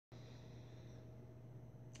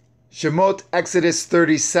Shemot Exodus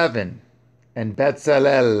 37. And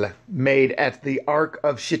Bezalel made at the ark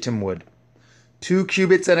of shittim wood. 2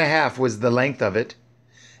 cubits and a half was the length of it,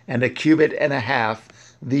 and a cubit and a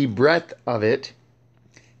half the breadth of it,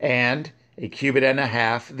 and a cubit and a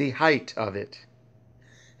half the height of it.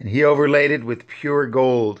 And he overlaid it with pure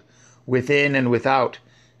gold, within and without,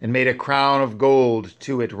 and made a crown of gold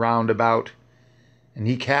to it round about. And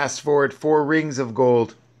he cast for it 4 rings of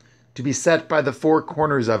gold, to be set by the 4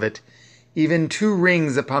 corners of it, even 2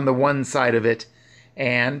 rings upon the one side of it,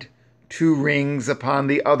 and 2 rings upon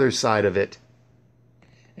the other side of it.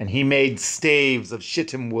 And he made staves of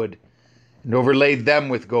shittim wood, and overlaid them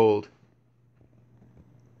with gold.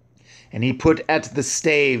 And he put at the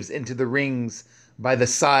staves into the rings by the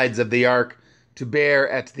sides of the ark, to bear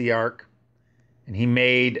at the ark. And he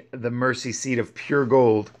made the mercy seat of pure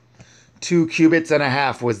gold. 2 cubits and a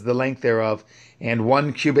half was the length thereof, and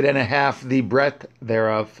 1 cubit and a half the breadth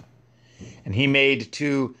thereof. And he made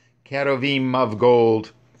 2 cherubim of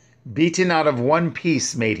gold. Beaten out of 1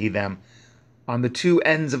 piece made he them, on the 2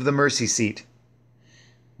 ends of the mercy seat.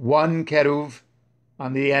 1 cherub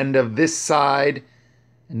on the end of this side,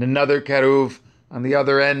 and another cherub on the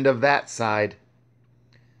other end of that side.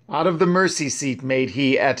 Out of the mercy seat made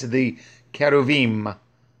he at the cherubim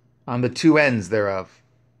on the 2 ends thereof.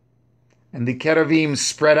 And the cherubim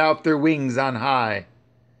spread out their wings on high,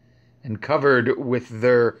 and covered with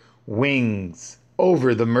their wings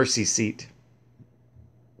over the mercy seat,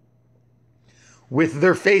 with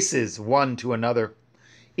their faces one to another.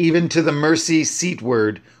 Even to the mercy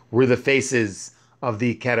seatward were the faces of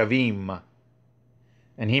the cherubim.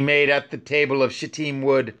 And he made at the table of shittim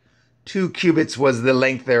wood, 2 cubits was the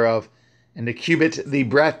length thereof, and a cubit the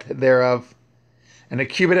breadth thereof, and a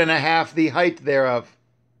cubit and a half the height thereof.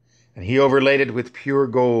 And he overlaid it with pure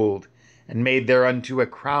gold, and made thereunto a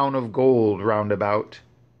crown of gold round about.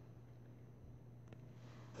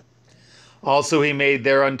 Also he made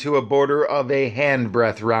thereunto a border of a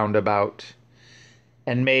handbreadth round about,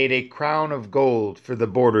 and made a crown of gold for the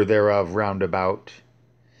border thereof round about.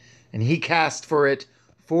 And he cast for it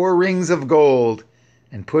 4 rings of gold,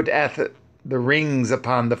 and put at the rings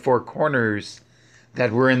upon the 4 corners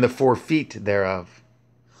that were in the 4 feet thereof.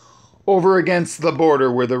 Over against the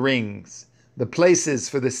border were the rings, the places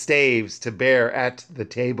for the staves to bear at the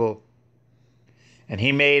table. And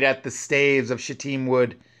he made at the staves of shittim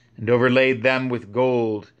wood, and overlaid them with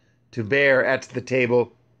gold, to bear at the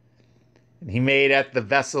table. And he made at the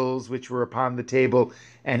vessels which were upon the table,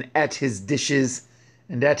 and at his dishes,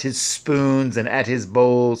 and at his spoons, and at his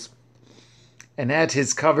bowls, and at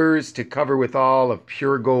his covers, to cover withal of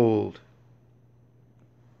pure gold.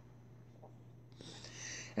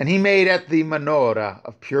 And he made at the menorah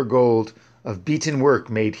of pure gold, of beaten work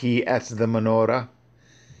made he at the menorah.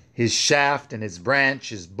 His shaft and his branch,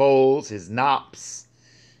 his bowls, his knops,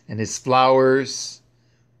 and his flowers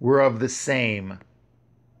were of the same.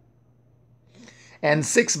 And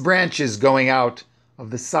 6 branches going out of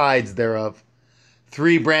the sides thereof,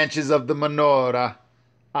 3 branches of the menorah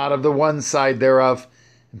out of the one side thereof,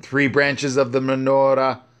 and 3 branches of the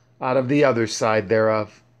menorah out of the other side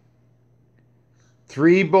thereof.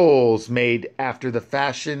 3 bowls made after the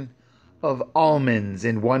fashion of almonds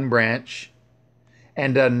in one branch,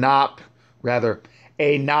 and a knop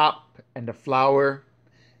and a flower,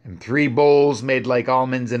 and 3 bowls made like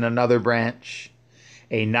almonds in another branch,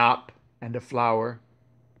 a knop and a flower.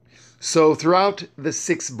 So throughout the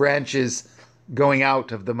 6 branches going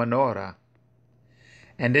out of the menorah.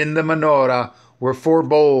 And in the menorah were 4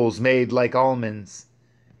 bowls made like almonds,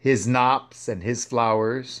 his knops and his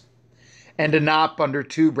flowers, and a knop under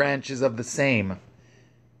 2 branches of the same,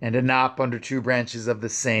 and a knop under 2 branches of the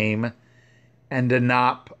same, and a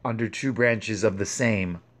knop under 2 branches of the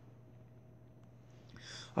same,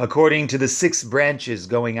 according to the 6 branches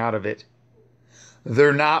going out of it.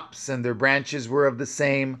 Their knops and their branches were of the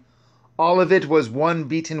same. All of it was one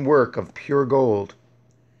beaten work of pure gold.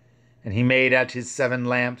 And he made at his 7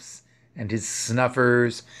 lamps, and his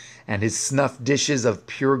snuffers, and his snuff dishes of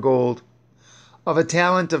pure gold. Of a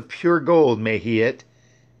talent of pure gold made he it,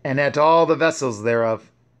 and at all the vessels thereof.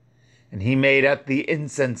 And he made at the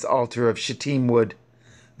incense altar of shittim wood.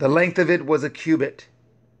 The length of it was a cubit,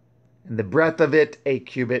 and the breadth of it a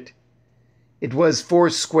cubit. It was 4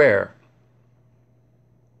 square.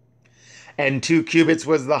 And 2 cubits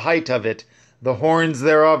was the height of it. The horns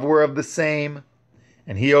thereof were of the same.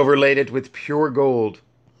 And he overlaid it with pure gold,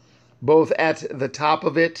 both at the top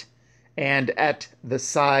of it, and at the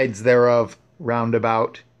sides thereof round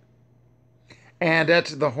about, and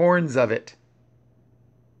at the horns of it.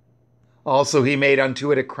 Also he made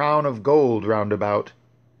unto it a crown of gold round about.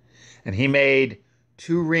 And he made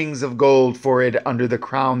 2 rings of gold for it under the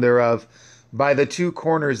crown thereof, by the 2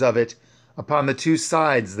 corners of it, upon the 2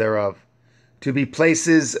 sides thereof, to be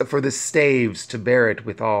places for the staves to bear it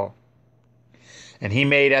withal. And he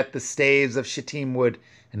made at the staves of shittim wood,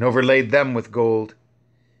 and overlaid them with gold.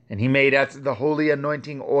 And he made at the holy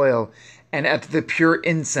anointing oil, and at the pure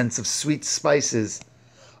incense of sweet spices,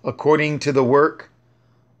 according to the work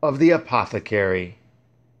of the apothecary.